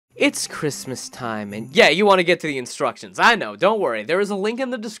It's Christmas time, and yeah, you want to get to the instructions. I know, don't worry. There is a link in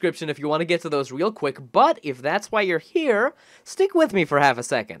the description if you want to get to those real quick, but if that's why you're here, stick with me for half a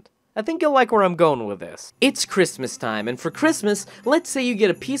second. I think you'll like where I'm going with this. It's Christmas time, and for Christmas, let's say you get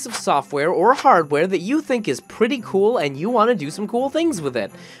a piece of software or hardware that you think is pretty cool and you want to do some cool things with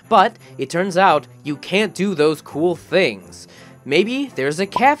it. But it turns out you can't do those cool things. Maybe there's a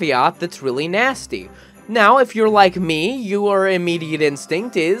caveat that's really nasty. Now, if you're like me, your immediate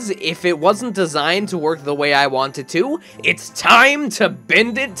instinct is, if it wasn't designed to work the way I want it to, it's time to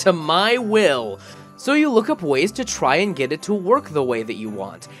bend it to my will. So you look up ways to try and get it to work the way that you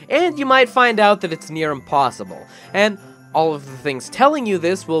want, and you might find out that it's near impossible. And all of the things telling you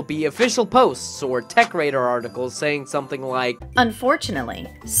this will be official posts or TechRadar articles saying something like, "Unfortunately,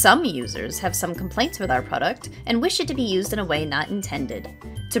 some users have some complaints with our product and wish it to be used in a way not intended.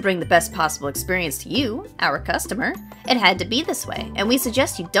 To bring the best possible experience to you, our customer, it had to be this way, and we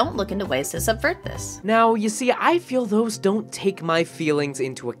suggest you don't look into ways to subvert this." Now, you see, I feel those don't take my feelings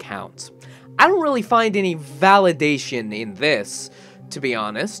into account. I don't really find any validation in this, to be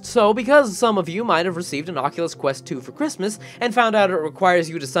honest. So, because some of you might have received an Oculus Quest 2 for Christmas and found out it requires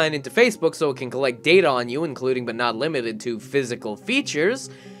you to sign into Facebook so it can collect data on you, including but not limited to physical features,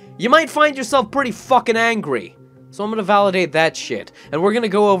 you might find yourself pretty fucking angry. So I'm gonna validate that shit, and we're gonna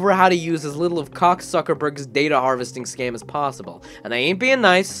go over how to use as little of Cock Zuckerberg's data harvesting scam as possible. And I ain't being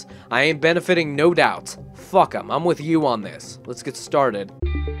nice, I ain't benefiting, no doubt. Fuck 'em, I'm with you on this. Let's get started.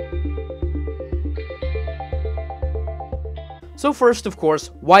 So first, of course,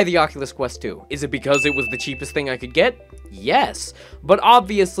 why the Oculus Quest 2? Is it because it was the cheapest thing I could get? Yes, but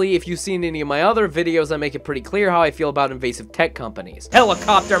obviously, if you've seen any of my other videos, I make it pretty clear how I feel about invasive tech companies.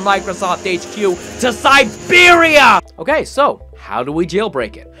 Helicopter Microsoft HQ to Siberia! Okay, so, how do we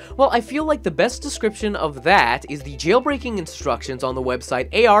jailbreak it? Well, I feel like the best description of that is the jailbreaking instructions on the website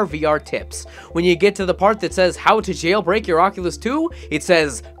AR/VR Tips. When you get to the part that says how to jailbreak your Oculus 2, it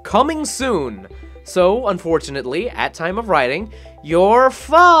says, "Coming soon." So, unfortunately, at time of writing, you're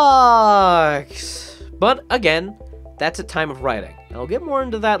fucked. But again, that's at time of writing. I'll get more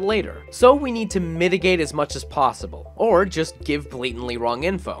into that later. So we need to mitigate as much as possible, or just give blatantly wrong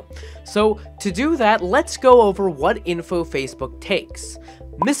info. So to do that, let's go over what info Facebook takes.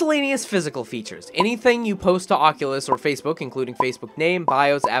 Miscellaneous physical features. Anything you post to Oculus or Facebook, including Facebook name,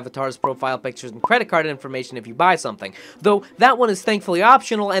 bios, avatars, profile pictures, and credit card information if you buy something. Though that one is thankfully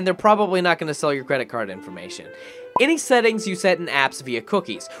optional, and they're probably not going to sell your credit card information. Any settings you set in apps via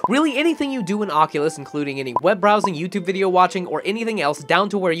cookies. Really anything you do in Oculus, including any web browsing, YouTube video watching, or anything else down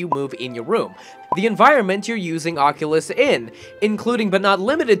to where you move in your room. The environment you're using Oculus in, including but not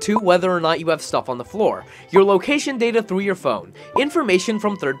limited to whether or not you have stuff on the floor. Your location data through your phone. Information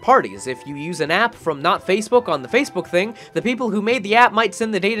from third parties. If you use an app from not Facebook on the Facebook thing, the people who made the app might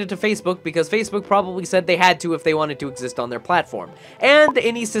send the data to Facebook because Facebook probably said they had to if they wanted to exist on their platform. And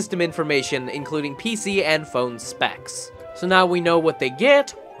any system information, including PC and phone specs. So now we know what they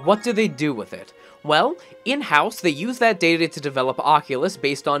get. What do they do with it? Well, in-house, they use that data to develop Oculus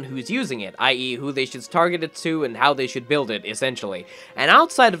based on who's using it, i.e. who they should target it to and how they should build it, essentially. And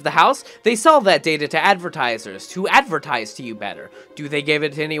outside of the house, they sell that data to advertisers to advertise to you better. Do they give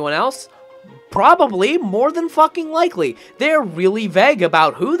it to anyone else? Probably, more than fucking likely. They're really vague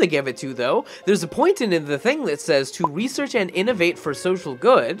about who they give it to, though. There's a point in the thing that says to research and innovate for social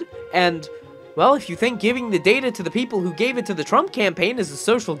good, and, well, if you think giving the data to the people who gave it to the Trump campaign is a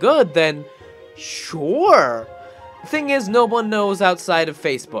social good, then sure. The thing is, no one knows outside of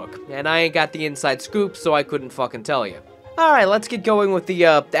Facebook, and I ain't got the inside scoop, so I couldn't fucking tell you. Alright, let's get going with the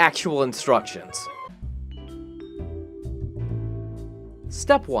actual instructions.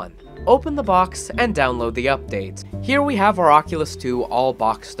 Step 1. Open the box and download the update. Here we have our Oculus 2 all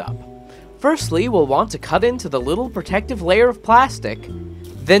boxed up. Firstly, we'll want to cut into the little protective layer of plastic,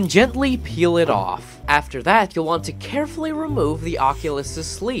 then gently peel it off. After that, you'll want to carefully remove the Oculus's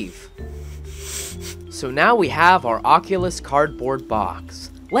sleeve. So now we have our Oculus cardboard box.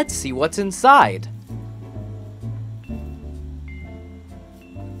 Let's see what's inside.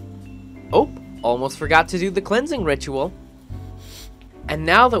 Oh, almost forgot to do the cleansing ritual. And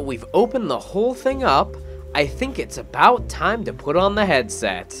now that we've opened the whole thing up, I think it's about time to put on the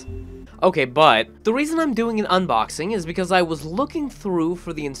headset. Okay, but the reason I'm doing an unboxing is because I was looking through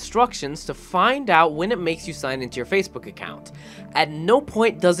for the instructions to find out when it makes you sign into your Facebook account. At no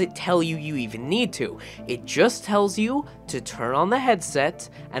point does it tell you you even need to. It just tells you to turn on the headset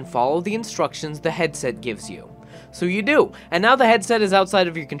and follow the instructions the headset gives you. So you do, and now the headset is outside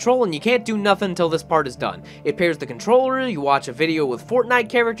of your control and you can't do nothing until this part is done. It pairs the controller, you watch a video with Fortnite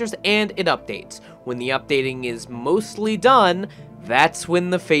characters, and it updates. When the updating is mostly done, that's when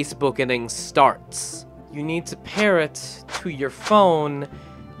the Facebookening starts. You need to pair it to your phone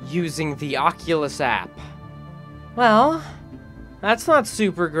using the Oculus app. Well, that's not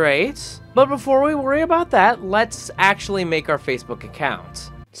super great. But before we worry about that, let's actually make our Facebook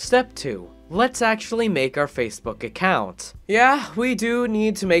account. Step 2. Let's actually make our Facebook account. Yeah, we do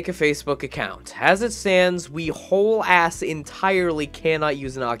need to make a Facebook account. As it stands, we whole ass entirely cannot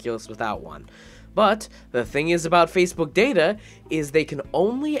use an Oculus without one. But the thing is about Facebook data is they can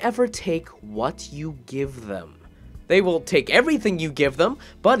only ever take what you give them. They will take everything you give them,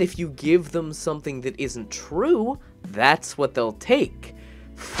 but if you give them something that isn't true, that's what they'll take.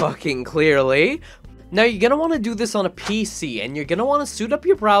 Fucking clearly. Now, you're going to want to do this on a PC, and you're going to want to suit up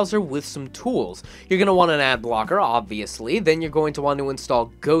your browser with some tools. You're going to want an ad blocker, obviously, then you're going to want to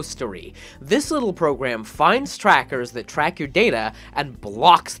install Ghostery. This little program finds trackers that track your data and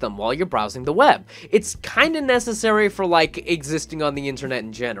blocks them while you're browsing the web. It's kind of necessary for, like, existing on the internet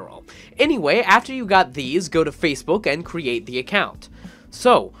in general. Anyway, after you got these, go to Facebook and create the account.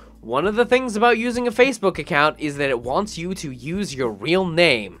 So, one of the things about using a Facebook account is that it wants you to use your real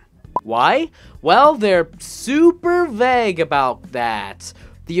name. Why? Well, they're super vague about that.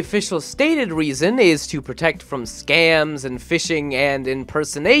 The official stated reason is to protect from scams and phishing and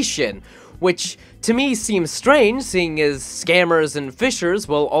impersonation, which to me seems strange, seeing as scammers and phishers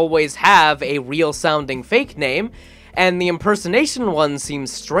will always have a real-sounding fake name, and the impersonation one seems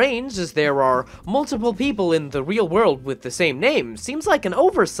strange as there are multiple people in the real world with the same name. Seems like an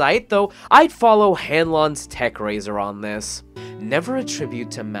oversight, though I'd follow Hanlon's tech razor on this. Never attribute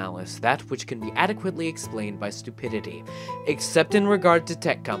to malice that which can be adequately explained by stupidity, except in regard to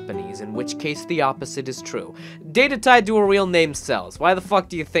tech companies, in which case the opposite is true. Data tied to a real name sells. Why the fuck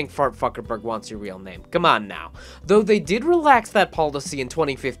do you think Fart Fuckerberg wants your real name? Come on now. Though they did relax that policy in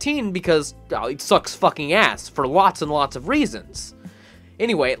 2015 because it sucks fucking ass for lots and lots of reasons.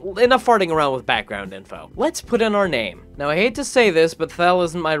 Anyway, enough farting around with background info. Let's put in our name. Now, I hate to say this, but Thel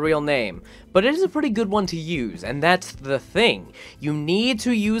isn't my real name, but it is a pretty good one to use, and that's the thing. You need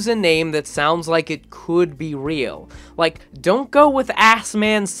to use a name that sounds like it could be real. Like, don't go with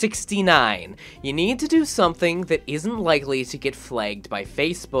Assman69. You need to do something that isn't likely to get flagged by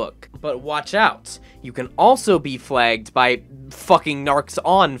Facebook. But watch out. You can also be flagged by fucking narcs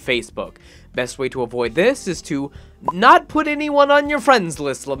on Facebook. Best way to avoid this is to not put anyone on your friends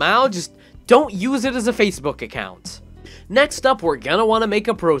list, Lamau. Just don't use it as a Facebook account. Next up, we're gonna want to make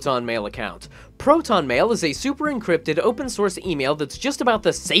a Proton Mail account. Proton Mail is a super encrypted open source email that's just about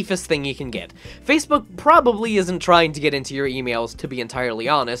the safest thing you can get. Facebook probably isn't trying to get into your emails, to be entirely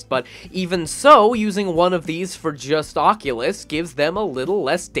honest, but even so, using one of these for just Oculus gives them a little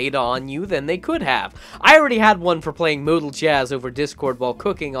less data on you than they could have. I already had one for playing modal jazz over Discord while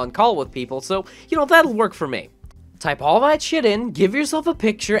cooking on call with people, so, you know, that'll work for me. Type all that shit in, give yourself a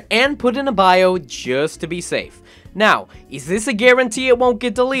picture, and put in a bio just to be safe. Now, is this a guarantee it won't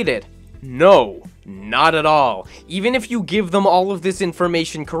get deleted? No, not at all. Even if you give them all of this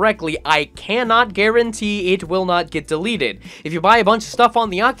information correctly, I cannot guarantee it will not get deleted. If you buy a bunch of stuff on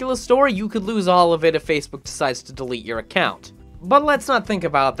the Oculus Store, you could lose all of it if Facebook decides to delete your account. But let's not think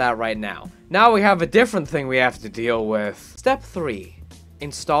about that right now. Now we have a different thing we have to deal with. Step 3.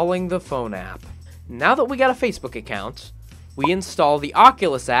 Installing the phone app. Now that we got a Facebook account, we install the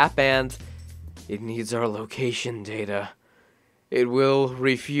Oculus app and it needs our location data. It will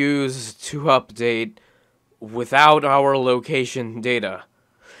refuse to update without our location data.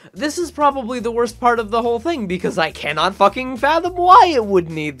 This is probably the worst part of the whole thing because I cannot fucking fathom why it would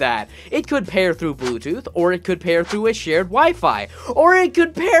need that. It could pair through Bluetooth, or it could pair through a shared Wi-Fi, or it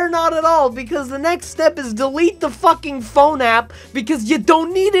could pair not at all because the next step is delete the fucking phone app because you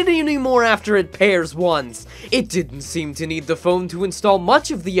don't need it anymore after it pairs once. It didn't seem to need the phone to install much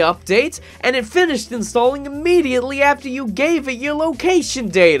of the updates, and it finished installing immediately after you gave it your location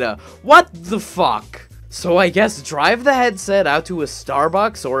data. What the fuck? So I guess drive the headset out to a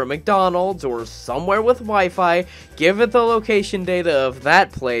Starbucks or a McDonald's or somewhere with Wi-Fi, give it the location data of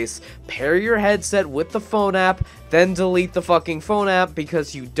that place, pair your headset with the phone app, then delete the fucking phone app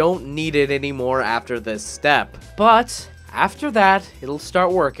because you don't need it anymore after this step. But after that, it'll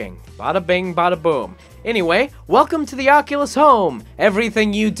start working. Bada bing, bada boom. Anyway, welcome to the Oculus Home.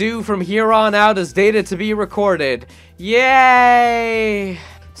 Everything you do from here on out is data to be recorded. Yay!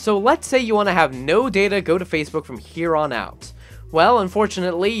 So let's say you want to have no data go to Facebook from here on out. Well,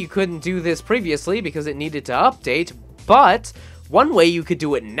 unfortunately, you couldn't do this previously because it needed to update, but one way you could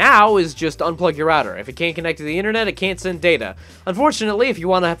do it now is just unplug your router. If it can't connect to the internet, it can't send data. Unfortunately, if you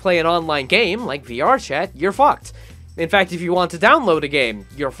want to play an online game, like VR chat, you're fucked. In fact, if you want to download a game,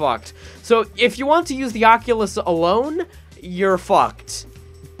 you're fucked. So if you want to use the Oculus alone, you're fucked.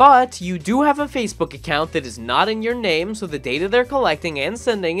 But you do have a Facebook account that is not in your name, so the data they're collecting and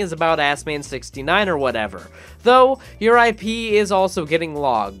sending is about assman69 or whatever. Though, your IP is also getting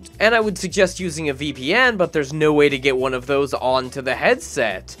logged. And I would suggest using a VPN, but there's no way to get one of those onto the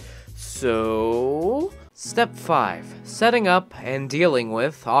headset. So... Step 5. Setting up and dealing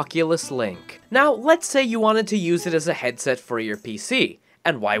with Oculus Link. Now, let's say you wanted to use it as a headset for your PC.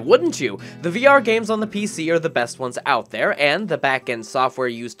 And why wouldn't you? The VR games on the PC are the best ones out there, and the back-end software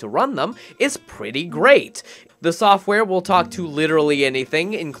used to run them is pretty great. The software will talk to literally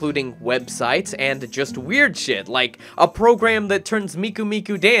anything, including websites and just weird shit, like a program that turns Miku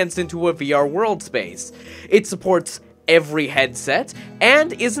Miku Dance into a VR world space. It supports every headset,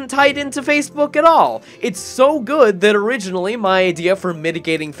 and isn't tied into Facebook at all. It's so good that originally my idea for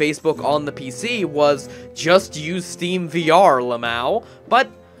mitigating Facebook on the PC was just use Steam VR, lamau. But,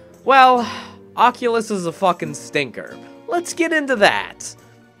 well, Oculus is a fucking stinker. Let's get into that.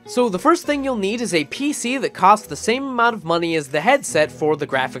 So the first thing you'll need is a PC that costs the same amount of money as the headset for the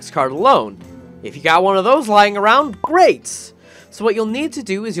graphics card alone. If you got one of those lying around, great! So what you'll need to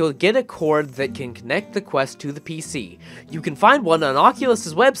do is you'll get a cord that can connect the Quest to the PC. You can find one on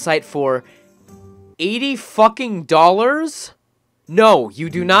Oculus's website for $80 fucking dollars? No, you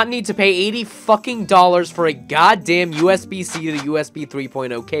do not need to pay $80 fucking dollars for a goddamn USB-C to USB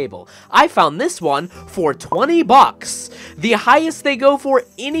 3.0 cable. I found this one for 20 bucks. The highest they go for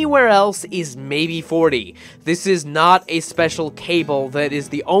anywhere else is maybe 40. This is not a special cable that is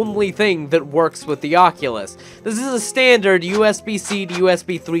the only thing that works with the Oculus. This is a standard USB-C to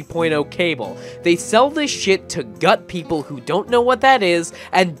USB 3.0 cable. They sell this shit to gut people who don't know what that is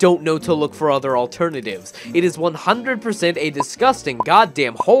and don't know to look for other alternatives. It is 100% a disgusting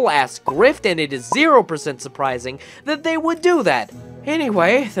goddamn whole-ass grift, and it is 0% surprising that they would do that.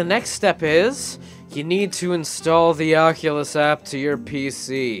 Anyway, the next step is, you need to install the Oculus app to your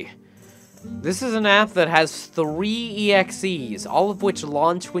PC. This is an app that has 3 EXEs, all of which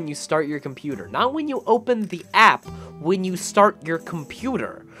launch when you start your computer. Not when you open the app, when you start your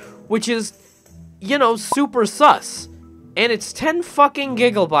computer. Which is, you know, super sus. And it's 10 fucking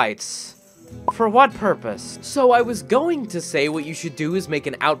gigabytes. For what purpose? So I was going to say what you should do is make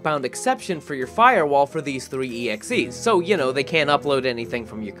an outbound exception for your firewall for these 3 EXEs, so, you know, they can't upload anything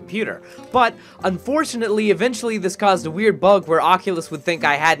from your computer. But, unfortunately, eventually this caused a weird bug where Oculus would think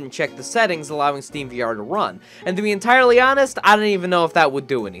I hadn't checked the settings allowing SteamVR to run. And to be entirely honest, I don't even know if that would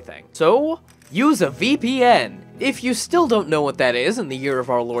do anything. So, use a VPN. If you still don't know what that is in the year of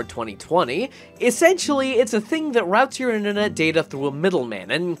our Lord 2020, essentially it's a thing that routes your internet data through a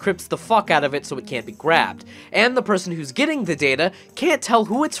middleman and encrypts the fuck out of it so it can't be grabbed. And the person who's getting the data can't tell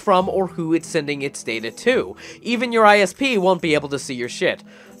who it's from or who it's sending its data to. Even your ISP won't be able to see your shit.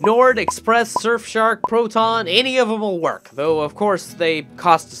 Nord, Express, Surfshark, Proton, any of them will work, though of course they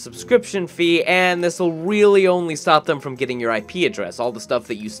cost a subscription fee, and this will really only stop them from getting your IP address. All the stuff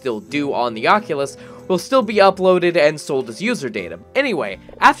that you still do on the Oculus will still be uploaded and sold as user data. Anyway,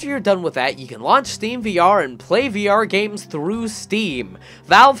 after you're done with that, you can launch Steam VR and play VR games through Steam.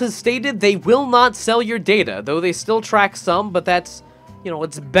 Valve has stated they will not sell your data, though they still track some, but that's, you know,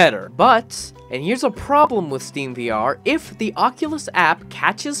 it's better. But, and here's a problem with Steam VR, if the Oculus app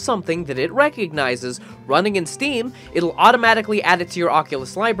catches something that it recognizes running in Steam, it'll automatically add it to your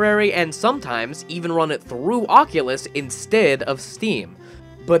Oculus library and sometimes even run it through Oculus instead of Steam.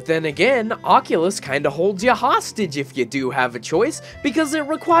 But then again, Oculus kinda holds you hostage if you do have a choice, because it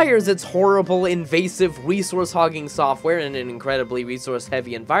requires its horrible, invasive, resource-hogging software in an incredibly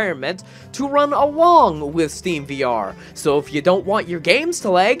resource-heavy environment to run along with Steam VR. So if you don't want your games to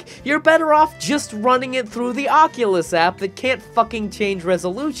lag, you're better off just running it through the Oculus app that can't fucking change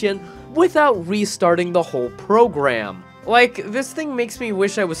resolution without restarting the whole program. Like, this thing makes me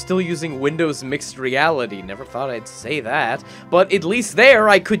wish I was still using Windows Mixed Reality. Never thought I'd say that. But at least there,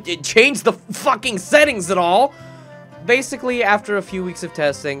 I could change the fucking settings at all! Basically, after a few weeks of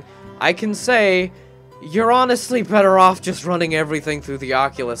testing, I can say, you're honestly better off just running everything through the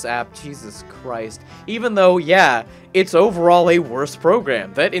Oculus app. Jesus Christ. Even though, yeah, it's overall a worse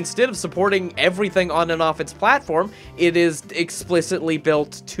program, that instead of supporting everything on and off its platform, it is explicitly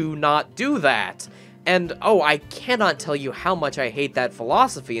built to not do that. And, oh, I cannot tell you how much I hate that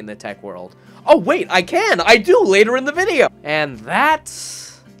philosophy in the tech world. Oh, wait, I can! I do later in the video! And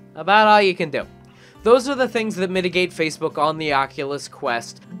that's about all you can do. Those are the things that mitigate Facebook on the Oculus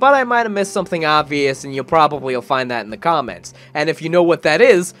Quest, but I might have missed something obvious, and you'll probably find that in the comments. And if you know what that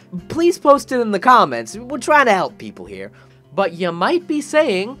is, please post it in the comments. We're trying to help people here. But you might be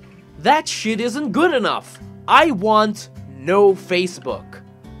saying, that shit isn't good enough. I want no Facebook.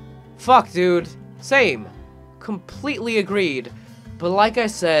 Fuck, dude. Same. completely agreed. But like I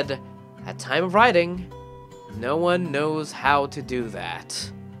said, at time of writing, no one knows how to do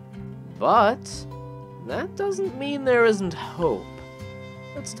that. But that doesn't mean there isn't hope.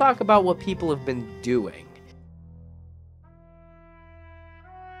 Let's talk about what people have been doing.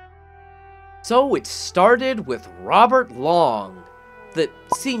 So it started with Robert Long, the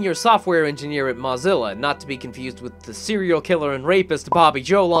senior software engineer at Mozilla, not to be confused with the serial killer and rapist Bobby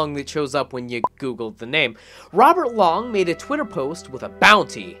Joe Long that shows up when you Googled the name. Robert Long made a Twitter post with a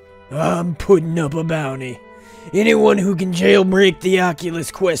bounty. I'm putting up a bounty. Anyone who can jailbreak the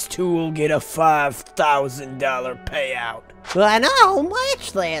Oculus Quest 2 will get a $5,000 payout. I know,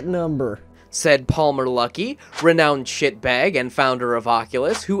 match that number, said Palmer Luckey, renowned shitbag and founder of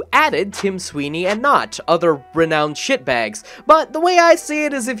Oculus, who added Tim Sweeney and Notch, other renowned shitbags. But the way I see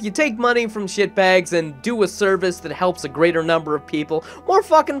it is if you take money from shitbags and do a service that helps a greater number of people, more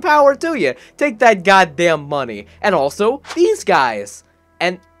fucking power to you. Take that goddamn money. And also, these guys.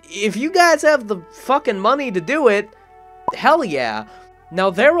 And if you guys have the fucking money to do it, hell yeah. Now,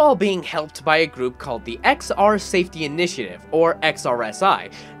 they're all being helped by a group called the XR Safety Initiative, or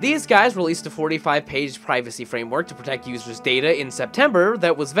XRSI. These guys released a 45-page privacy framework to protect users' data in September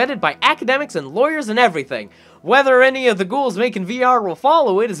that was vetted by academics and lawyers and everything. Whether any of the ghouls making VR will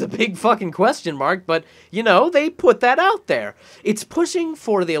follow it is a big fucking question mark, but, you know, they put that out there. It's pushing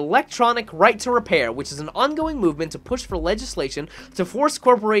for the electronic right to repair, which is an ongoing movement to push for legislation to force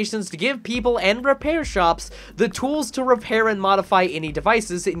corporations to give people and repair shops the tools to repair and modify any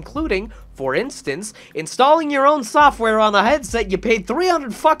devices, including, for instance, installing your own software on a headset you paid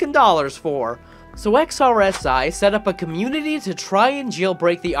 $300 fucking for. So XRSI set up a community to try and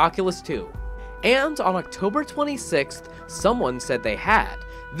jailbreak the Oculus 2. And on October 26th, someone said they had.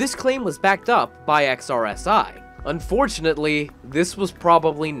 This claim was backed up by XRSI. Unfortunately, this was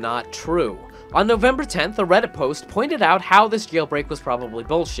probably not true. On November 10th, a Reddit post pointed out how this jailbreak was probably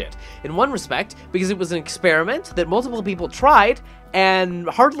bullshit. In one respect, because it was an experiment that multiple people tried, and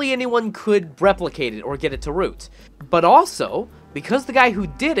hardly anyone could replicate it or get it to root. But also, because the guy who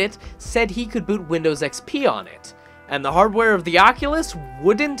did it said he could boot Windows XP on it. And the hardware of the Oculus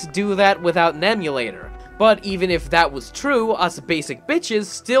wouldn't do that without an emulator. But even if that was true, us basic bitches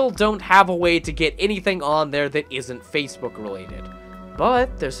still don't have a way to get anything on there that isn't Facebook related.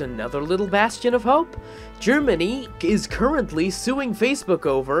 But there's another little bastion of hope. Germany is currently suing Facebook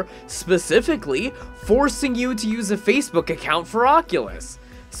over, specifically, forcing you to use a Facebook account for Oculus.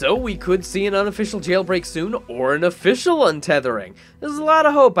 So we could see an unofficial jailbreak soon, or an official untethering. There's a lot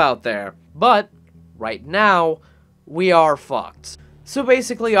of hope out there. But, right now, we are fucked. So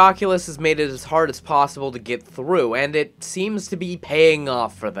basically, Oculus has made it as hard as possible to get through, and it seems to be paying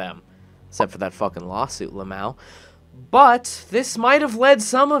off for them. Except for that fucking lawsuit, Lamau. But this might have led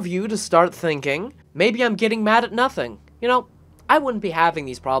some of you to start thinking, maybe I'm getting mad at nothing. You know, I wouldn't be having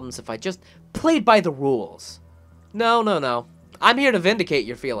these problems if I just played by the rules. No. I'm here to vindicate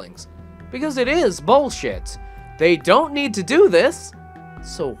your feelings. Because it is bullshit. They don't need to do this,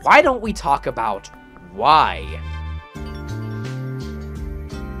 so why don't we talk about why?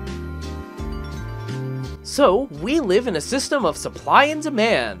 So, we live in a system of supply and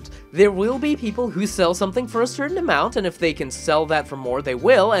demand. There will be people who sell something for a certain amount, and if they can sell that for more, they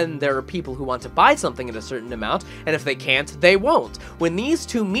will, and there are people who want to buy something at a certain amount, and if they can't, they won't. When these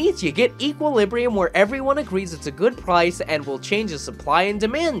two meet, you get equilibrium where everyone agrees it's a good price and will change as supply and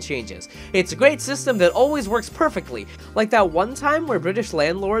demand changes. It's a great system that always works perfectly, like that one time where British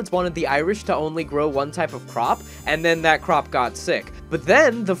landlords wanted the Irish to only grow one type of crop, and then that crop got sick. But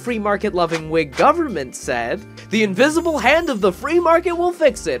then, the free market-loving Whig government said, the invisible hand of the free market will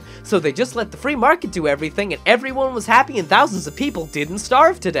fix it. So they just let the free market do everything, and everyone was happy and thousands of people didn't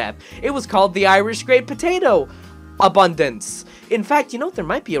starve to death. It was called the Irish Great Potato Abundance. In fact, you know, there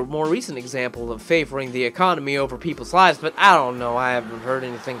might be a more recent example of favoring the economy over people's lives, but I don't know, I haven't heard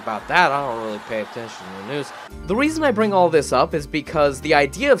anything about that. I don't really pay attention to the news. The reason I bring all this up is because the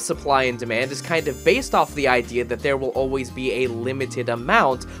idea of supply and demand is kind of based off the idea that there will always be a limited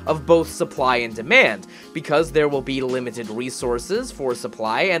amount of both supply and demand, because there will be limited resources for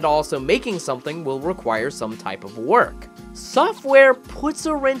supply, and also making something will require some type of work. Software puts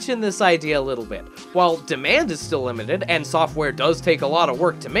a wrench in this idea a little bit. While demand is still limited, and software does take a lot of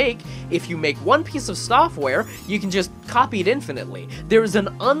work to make, if you make one piece of software, you can just copy it infinitely. There is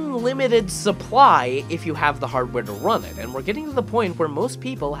an unlimited supply if you have the hardware to run it, and we're getting to the point where most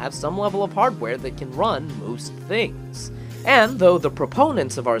people have some level of hardware that can run most things. And though the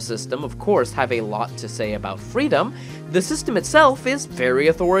proponents of our system of course have a lot to say about freedom, the system itself is very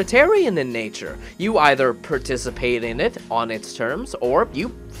authoritarian in nature. You either participate in it on its terms, or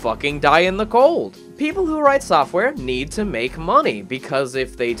you fucking die in the cold. People who write software need to make money, because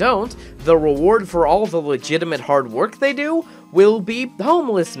if they don't, the reward for all the legitimate hard work they do will be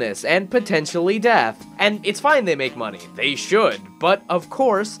homelessness and potentially death. And it's fine they make money, they should, but of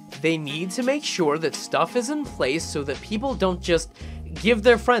course, they need to make sure that stuff is in place so that people don't just give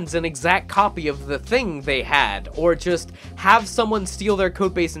their friends an exact copy of the thing they had, or just have someone steal their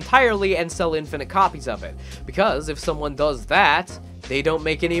codebase entirely and sell infinite copies of it. Because if someone does that, they don't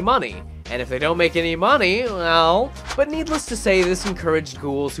make any money. And if they don't make any money, well... But needless to say, this encouraged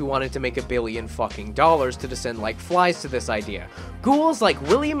ghouls who wanted to make $1 billion fucking dollars to descend like flies to this idea. Ghouls like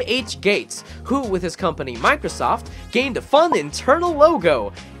William H. Gates, who, with his company Microsoft, gained a fun internal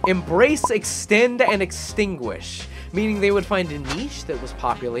logo: Embrace, Extend, and Extinguish. Meaning they would find a niche that was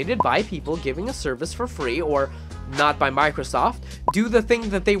populated by people giving a service for free, or not by Microsoft, do the thing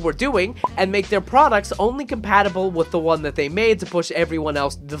that they were doing, and make their products only compatible with the one that they made to push everyone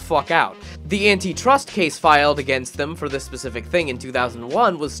else the fuck out. The antitrust case filed against them for this specific thing in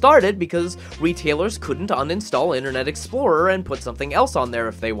 2001 was started because retailers couldn't uninstall Internet Explorer and put something else on there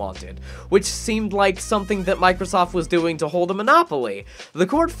if they wanted, which seemed like something that Microsoft was doing to hold a monopoly. The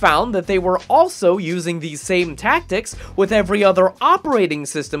court found that they were also using these same tactics with every other operating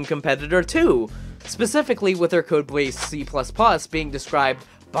system competitor too, specifically with their codebase C++ being described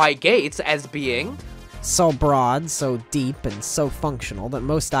by Gates as being So broad, so deep, and so functional that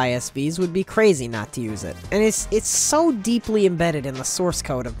most ISVs would be crazy not to use it. And it's so deeply embedded in the source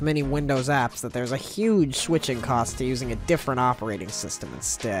code of many Windows apps that there's a huge switching cost to using a different operating system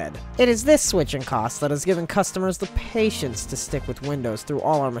instead. It is this switching cost that has given customers the patience to stick with Windows through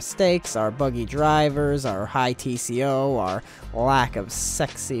all our mistakes, our buggy drivers, our high TCO, our lack of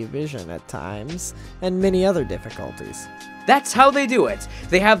sexy vision at times, and many other difficulties. That's how they do it.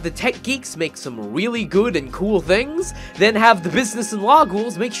 They have the tech geeks make some really good and cool things, then have the business and law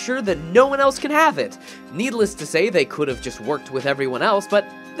ghouls make sure that no one else can have it. Needless to say, they could have just worked with everyone else, but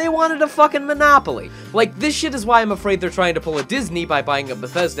they wanted a fucking monopoly. Like, this shit is why I'm afraid they're trying to pull a Disney by buying up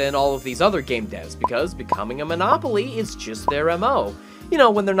Bethesda and all of these other game devs, because becoming a monopoly is just their MO. You know,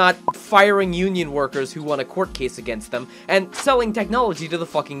 when they're not firing union workers who won a court case against them, and selling technology to the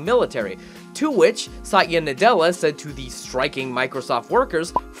fucking military. To which, Satya Nadella said to the striking Microsoft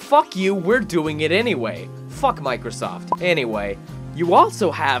workers, "Fuck you, we're doing it anyway." Fuck Microsoft. Anyway, you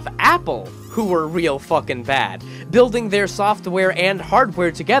also have Apple, who were real fucking bad, building their software and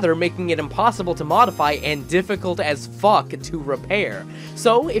hardware together, making it impossible to modify and difficult as fuck to repair.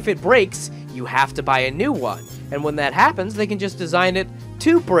 So, if it breaks, you have to buy a new one. And when that happens, they can just design it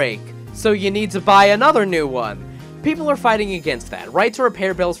to break. So you need to buy another new one. People are fighting against that. Right to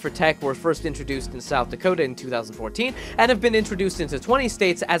repair bills for tech were first introduced in South Dakota in 2014 and have been introduced into 20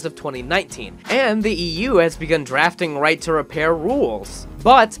 states as of 2019. And the EU has begun drafting right to repair rules.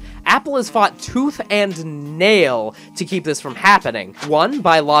 But Apple has fought tooth and nail to keep this from happening. One,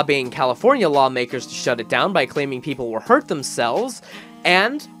 by lobbying California lawmakers to shut it down by claiming people will hurt themselves,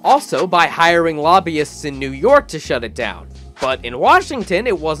 and also by hiring lobbyists in New York to shut it down. But in Washington,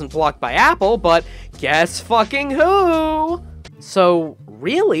 it wasn't blocked by Apple, but guess fucking who? So,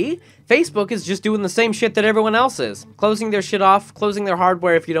 really? Facebook is just doing the same shit that everyone else is. Closing their shit off, closing their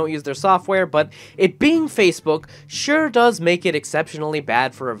hardware if you don't use their software, but it being Facebook sure does make it exceptionally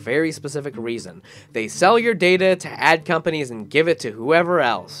bad for a very specific reason. They sell your data to ad companies and give it to whoever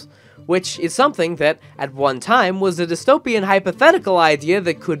else. Which is something that, at one time, was a dystopian hypothetical idea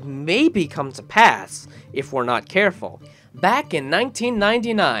that could maybe come to pass, if we're not careful. Back in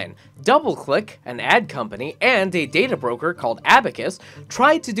 1999, DoubleClick, an ad company, and a data broker called Abacus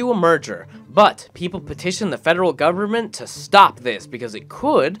tried to do a merger, but people petitioned the federal government to stop this because it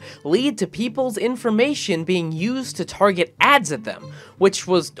could lead to people's information being used to target ads at them, which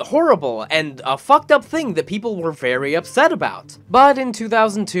was horrible and a fucked up thing that people were very upset about. But in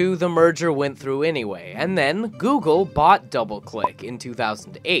 2002, the merger went through anyway, and then Google bought DoubleClick in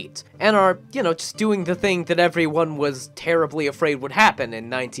 2008, and are, just doing the thing that everyone was terribly afraid would happen in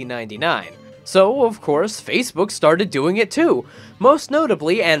 1999. So, of course, Facebook started doing it too. Most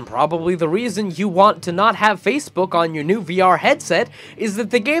notably, and probably the reason you want to not have Facebook on your new VR headset, is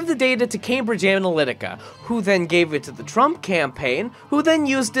that they gave the data to Cambridge Analytica, who then gave it to the Trump campaign, who then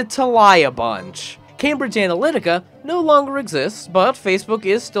used it to lie a bunch. Cambridge Analytica no longer exists, but Facebook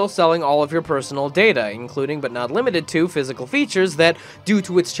is still selling all of your personal data, including but not limited to physical features that, due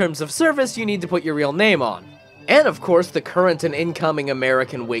to its terms of service, you need to put your real name on. And of course, the current and incoming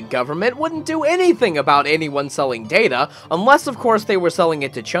American Whig government wouldn't do anything about anyone selling data, unless of course they were selling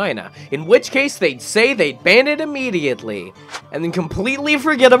it to China, in which case they'd say they'd ban it immediately, and then completely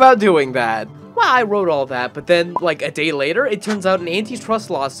forget about doing that. Well, I wrote all that, but then, like, a day later, it turns out an antitrust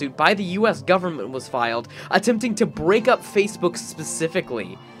lawsuit by the US government was filed, attempting to break up Facebook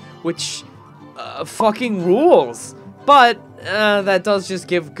specifically, which, fucking rules. But, that does just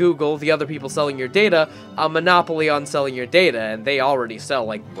give Google, the other people selling your data, a monopoly on selling your data, and they already sell,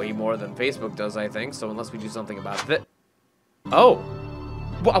 like, way more than Facebook does, I think, so unless we do something about it. Oh.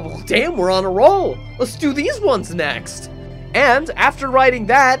 Well, damn, we're on a roll! Let's do these ones next! And, after writing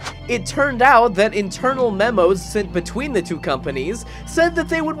that, it turned out that internal memos sent between the two companies said that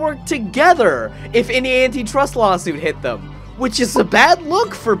they would work together if any antitrust lawsuit hit them, which is a bad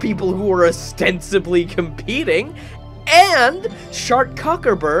look for people who are ostensibly competing. And Shark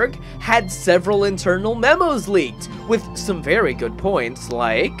Zuckerberg had several internal memos leaked, with some very good points,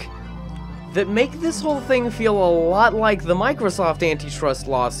 like that make this whole thing feel a lot like the Microsoft antitrust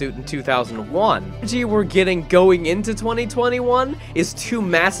lawsuit in 2001. The we're getting going into 2021 is two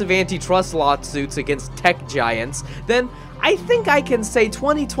massive antitrust lawsuits against tech giants, then I think I can say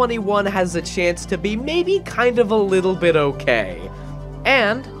 2021 has a chance to be maybe kind of a little bit okay.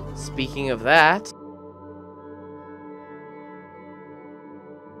 And, speaking of that,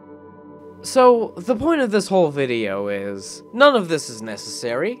 so, the point of this whole video is, none of this is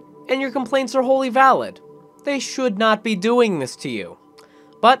necessary, and your complaints are wholly valid. They should not be doing this to you.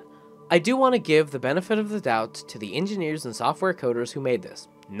 But, I do want to give the benefit of the doubt to the engineers and software coders who made this.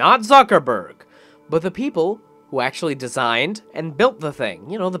 Not Zuckerberg, but the people who actually designed and built the thing.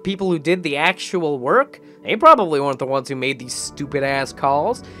 You know, the people who did the actual work. They probably weren't the ones who made these stupid-ass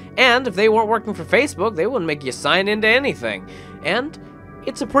calls. And if they weren't working for Facebook, they wouldn't make you sign into anything. And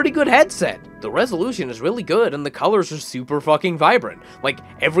it's a pretty good headset. The resolution is really good and the colors are super fucking vibrant. Like,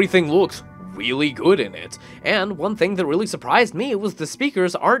 everything looks really good in it. And one thing that really surprised me was the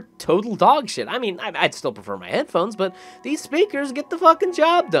speakers aren't total dog shit. I mean, I'd still prefer my headphones, but these speakers get the fucking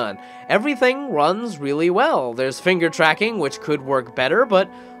job done. Everything runs really well. There's finger tracking, which could work better, but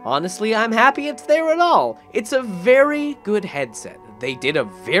honestly, I'm happy it's there at all. It's a very good headset. They did a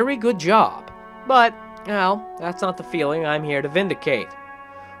very good job. But, well, that's not the feeling I'm here to vindicate.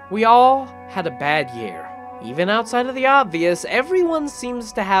 We all had a bad year. Even outside of the obvious, everyone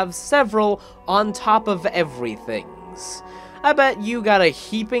seems to have several on top of everythings. I bet you got a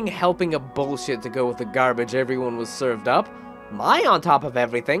heaping helping of bullshit to go with the garbage everyone was served up. My on top of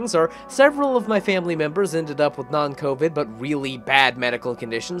everythings are several of my family members ended up with non-COVID but really bad medical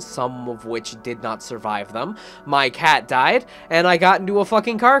conditions, some of which did not survive them. My cat died, and I got into a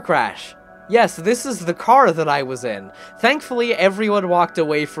fucking car crash. Yes, this is the car that I was in. Thankfully, everyone walked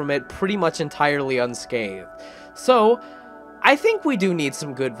away from it pretty much entirely unscathed. So, I think we do need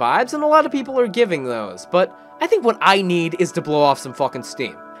some good vibes, and a lot of people are giving those, but I think what I need is to blow off some fucking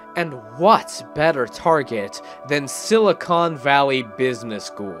steam. And what better target than Silicon Valley business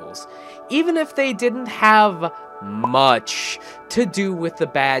schools? Even if they didn't have much to do with the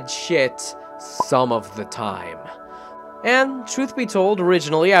bad shit some of the time. And, truth be told,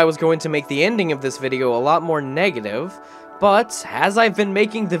 originally I was going to make the ending of this video a lot more negative, but as I've been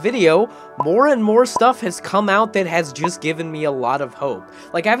making the video, more and more stuff has come out that has just given me a lot of hope.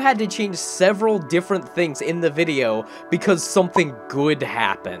 Like, I've had to change several different things in the video because something good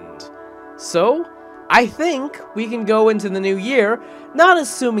happened. So, I think we can go into the new year, not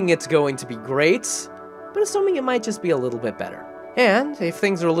assuming it's going to be great, but assuming it might just be a little bit better. And, if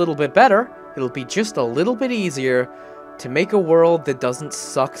things are a little bit better, it'll be just a little bit easier to make a world that doesn't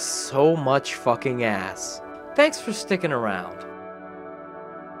suck so much fucking ass. Thanks for sticking around.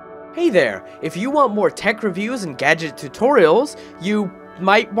 Hey there, if you want more tech reviews and gadget tutorials, you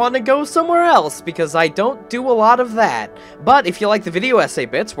might want to go somewhere else, because I don't do a lot of that. But if you like the video essay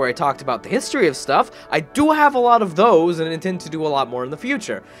bits where I talked about the history of stuff, I do have a lot of those and intend to do a lot more in the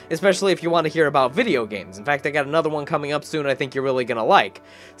future, especially if you want to hear about video games. In fact, I got another one coming up soon I think you're really gonna like.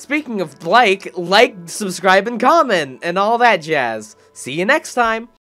 Speaking of like, subscribe, and comment, and all that jazz. See you next time!